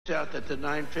out that the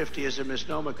 950 is a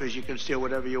misnomer because you can steal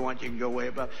whatever you want, you can go way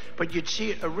above. But you'd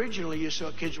see, originally you saw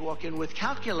kids walk in with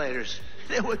calculators.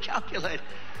 They were calculating.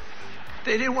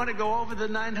 They didn't want to go over the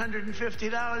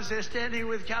 $950. They're standing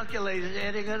with calculators,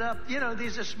 adding it up. You know,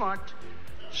 these are smart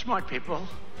people.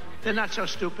 They're not so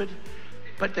stupid,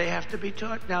 but they have to be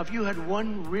taught. Now, if you had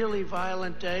one really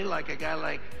violent day, like a guy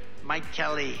like Mike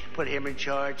Kelly, put him in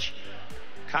charge,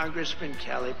 Congressman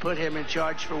Kelly, put him in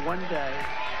charge for one day.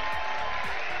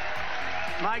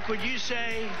 Mike, would you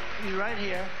say, he's right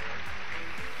here,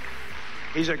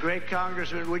 he's a great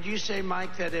congressman. Would you say,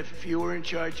 Mike, that if you were in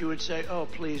charge, you would say, oh,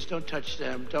 please, don't touch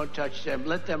them,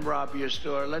 let them rob your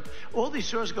store. All these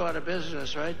stores go out of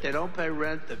business, right? They don't pay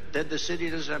rent, the city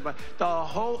doesn't have money.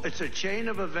 It's a chain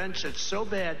of events that's so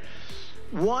bad.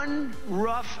 One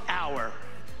rough hour,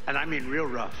 and I mean real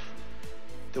rough,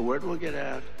 the word will get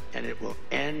out, and it will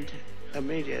end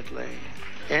immediately.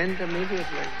 End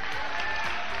immediately.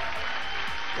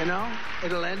 You know,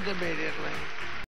 it'll end immediately.